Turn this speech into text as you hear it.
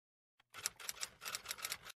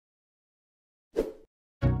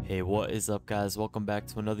Hey, what is up guys? Welcome back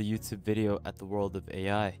to another YouTube video at the world of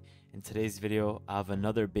AI. In today's video, I have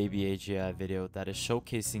another BabyAGI video that is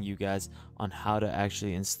showcasing you guys on how to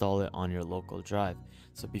actually install it on your local drive.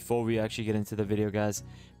 So before we actually get into the video guys,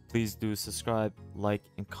 please do subscribe, like,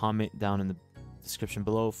 and comment down in the description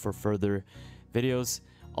below for further videos.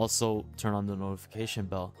 Also turn on the notification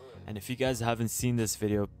bell. And if you guys haven't seen this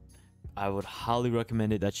video, I would highly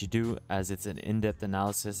recommend it that you do, as it's an in-depth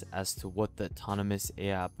analysis as to what the autonomous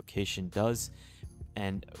AI application does,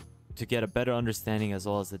 and to get a better understanding as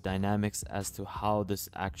well as the dynamics as to how this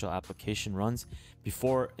actual application runs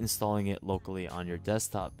before installing it locally on your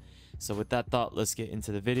desktop. So with that thought, let's get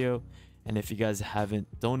into the video. And if you guys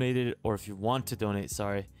haven't donated, or if you want to donate,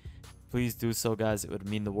 sorry, please do so guys. It would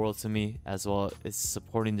mean the world to me, as well as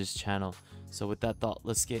supporting this channel. So with that thought,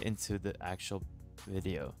 let's get into the actual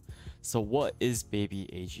video. So what is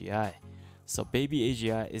BabyAGI? So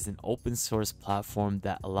BabyAGI is an open source platform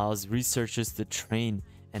that allows researchers to train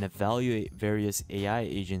and evaluate various AI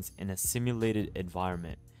agents in a simulated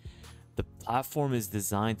environment. The platform is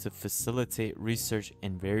designed to facilitate research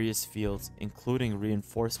in various fields, including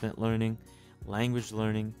reinforcement learning, language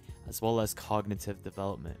learning, as well as cognitive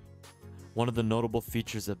development. One of the notable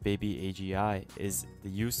features of BabyAGI is the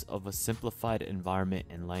use of a simplified environment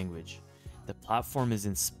and language. The platform is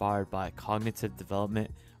inspired by cognitive development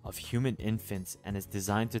of human infants and is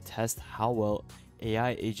designed to test how well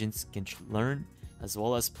AI agents can learn as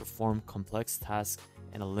well as perform complex tasks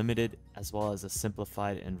in a limited as well as a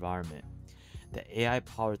simplified environment. The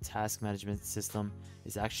AI-powered task management system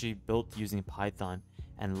is actually built using Python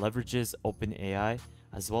and leverages OpenAI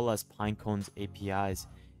as well as Pinecone's APIs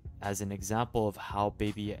as an example of how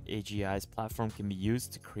BabyAGI's platform can be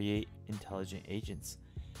used to create intelligent agents.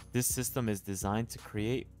 This system is designed to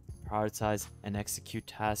create, prioritize, and execute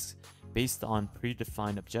tasks based on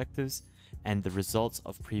predefined objectives and the results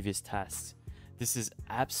of previous tasks. This is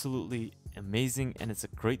absolutely amazing, and it's a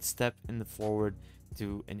great step in the forward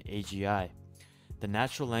to an AGI. The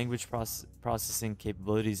natural language processing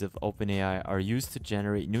capabilities of OpenAI are used to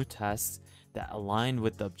generate new tasks that align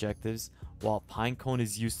with the objectives, while Pinecone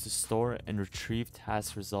is used to store and retrieve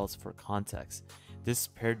task results for context. This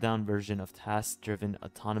pared-down version of task-driven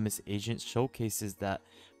autonomous agent showcases that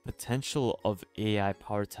potential of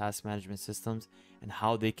AI-powered task management systems and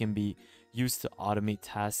how they can be used to automate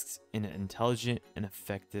tasks in intelligent and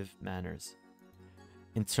effective manners.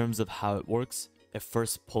 In terms of how it works, it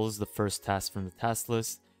first pulls the first task from the task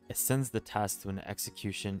list. It sends the task to an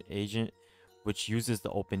execution agent, which uses the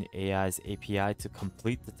OpenAI's API to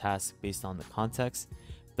complete the task based on the context.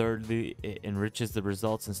 Thirdly, it enriches the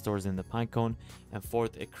results and stores in the Pinecone. And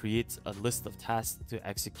fourth, it creates a list of tasks to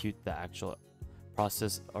execute the actual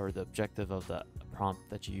process or the objective of the prompt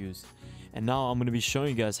that you use. And now I'm going to be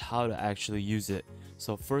showing you guys how to actually use it.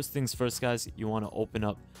 So first things first guys, you want to open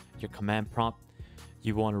up your command prompt.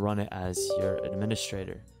 You want to run it as your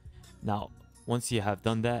administrator. Now, once you have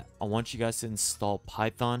done that, I want you guys to install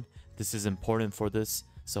Python. This is important for this,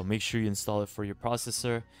 so make sure you install it for your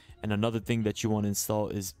processor. And another thing that you want to install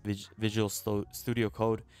is Visual Studio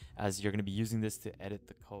Code, as you're going to be using this to edit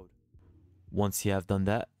the code. Once you have done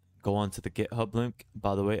that, go on to the GitHub link.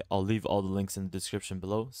 By the way, I'll leave all the links in the description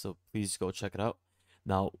below, so please go check it out.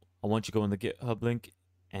 Now, I want you to go in the GitHub link,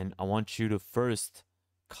 and I want you to first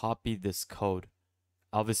copy this code.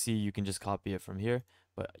 Obviously, you can just copy it from here,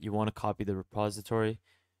 but you want to copy the repository.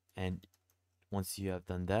 And once you have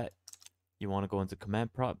done that, you want to go into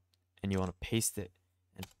command prompt and you want to paste it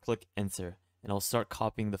and click enter, and it'll start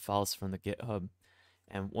copying the files from the GitHub.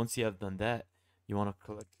 And once you have done that, you want to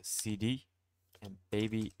click CD and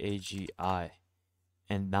BabyAGI,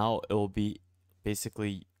 and now it will be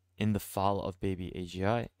basically in the file of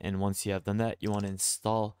BabyAGI. And once you have done that, you want to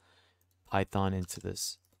install Python into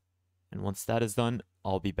this, and once that is done,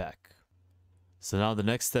 I'll be back. So now the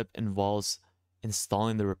next step involves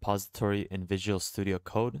installing the repository in Visual Studio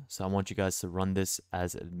Code. So I want you guys to run this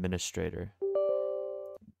as administrator.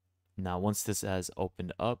 Now once this has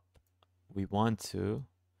opened up, we want to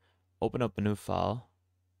open up a new file,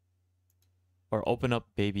 or open up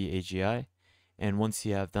BabyAGI. And once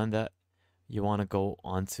you have done that, you want to go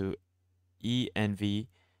on to env.example.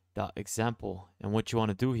 And what you want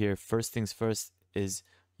to do here, first things first, is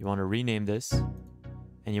you want to rename this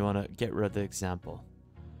and you want to get rid of the example.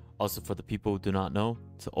 Also, for the people who do not know,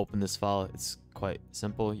 to open this file, it's quite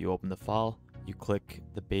simple. You open the file, you click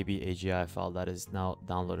the BabyAGI file that is now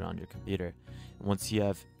downloaded on your computer. And once you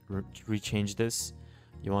have rechanged this,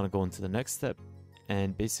 you want to go into the next step.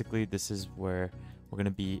 And basically, this is where we're going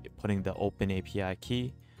to be putting the OpenAPI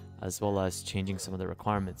key as well as changing some of the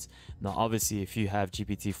requirements. Now obviously if you have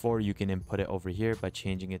GPT-4, you can input it over here by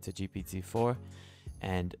changing it to GPT-4.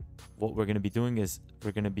 And what we're going to be doing is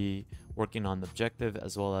we're going to be working on the objective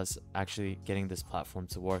as well as actually getting this platform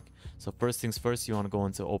to work. So first things first, you want to go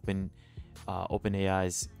into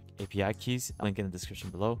OpenAI's API keys, link in the description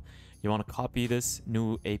below. You want to copy this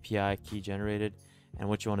new API key generated, and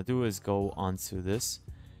what you want to do is go onto this,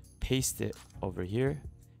 paste it over here.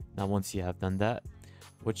 Now once you have done that,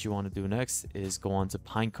 what you want to do next is go on to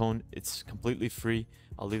Pinecone. It's completely free.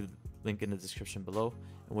 I'll leave the link in the description below.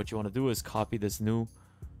 And what you want to do is copy this new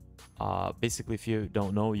basically, if you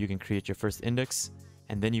don't know, you can create your first index,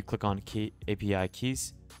 and then you click on key API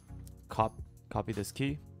keys, copy this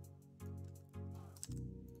key,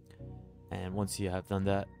 and once you have done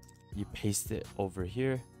that, you paste it over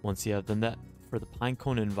here. Once you have done that, for the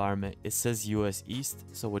Pinecone environment, it says US East,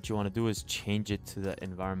 so what you want to do is change it to the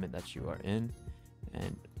environment that you are in,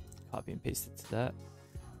 and copy and paste it to that.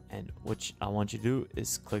 And what I want you to do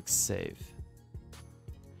is click save.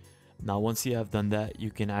 Now once you have done that, you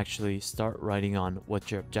can actually start writing on what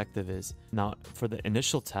your objective is. Now for the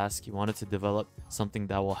initial task, you wanted to develop something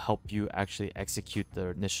that will help you actually execute the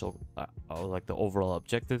initial or like the overall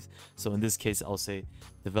objective. So in this case, I'll say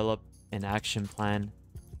develop an action plan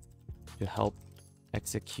to help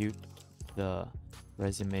execute the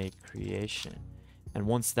resume creation. And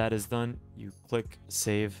once that is done, you click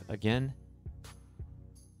save again,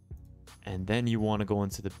 and then you want to go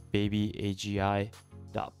into the BabyAGI.py,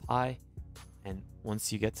 and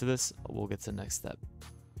once you get to this, we'll get to the next step.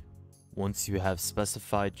 Once you have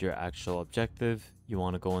specified your actual objective, you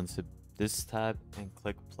want to go into this tab and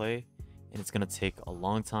click play, and it's going to take a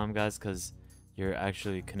long time, guys, because you're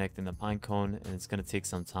actually connecting the Pinecone, and it's going to take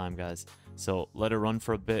some time, guys. So let it run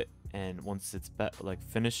for a bit, and once it's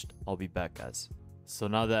finished, I'll be back, guys. So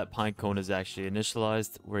now that Pinecone is actually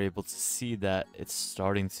initialized, we're able to see that it's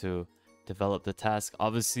starting to develop the task.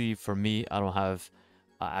 Obviously for me, I don't have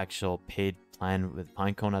an actual paid plan with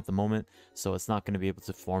Pinecone at the moment, so it's not going to be able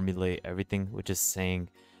to formulate everything, which is saying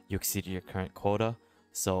you exceeded your current quota.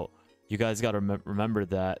 So you guys got to remember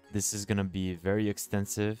that this is going to be very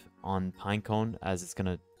extensive on Pinecone, as it's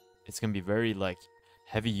going to be very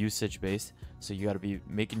heavy usage based. So you got to be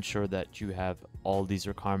making sure that you have all these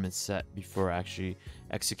requirements set before actually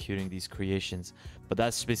executing these creations. But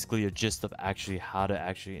that's basically a gist of actually how to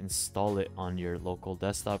actually install it on your local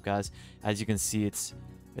desktop, guys. As you can see, it's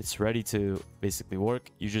ready to basically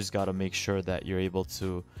work. You just got to make sure that you're able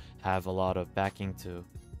to have a lot of backing to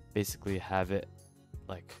basically have it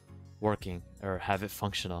working or have it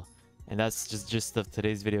functional. And that's just gist of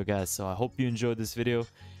today's video, guys. So I hope you enjoyed this video.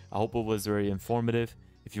 I hope it was very informative.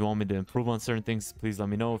 If you want me to improve on certain things, please let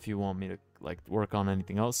me know. If you want me to work on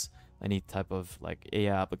anything else, any type of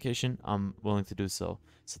AI application, I'm willing to do so.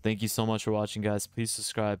 So thank you so much for watching, guys. Please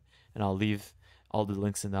subscribe, and I'll leave all the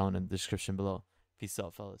links down in the description below. Peace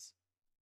out, fellas.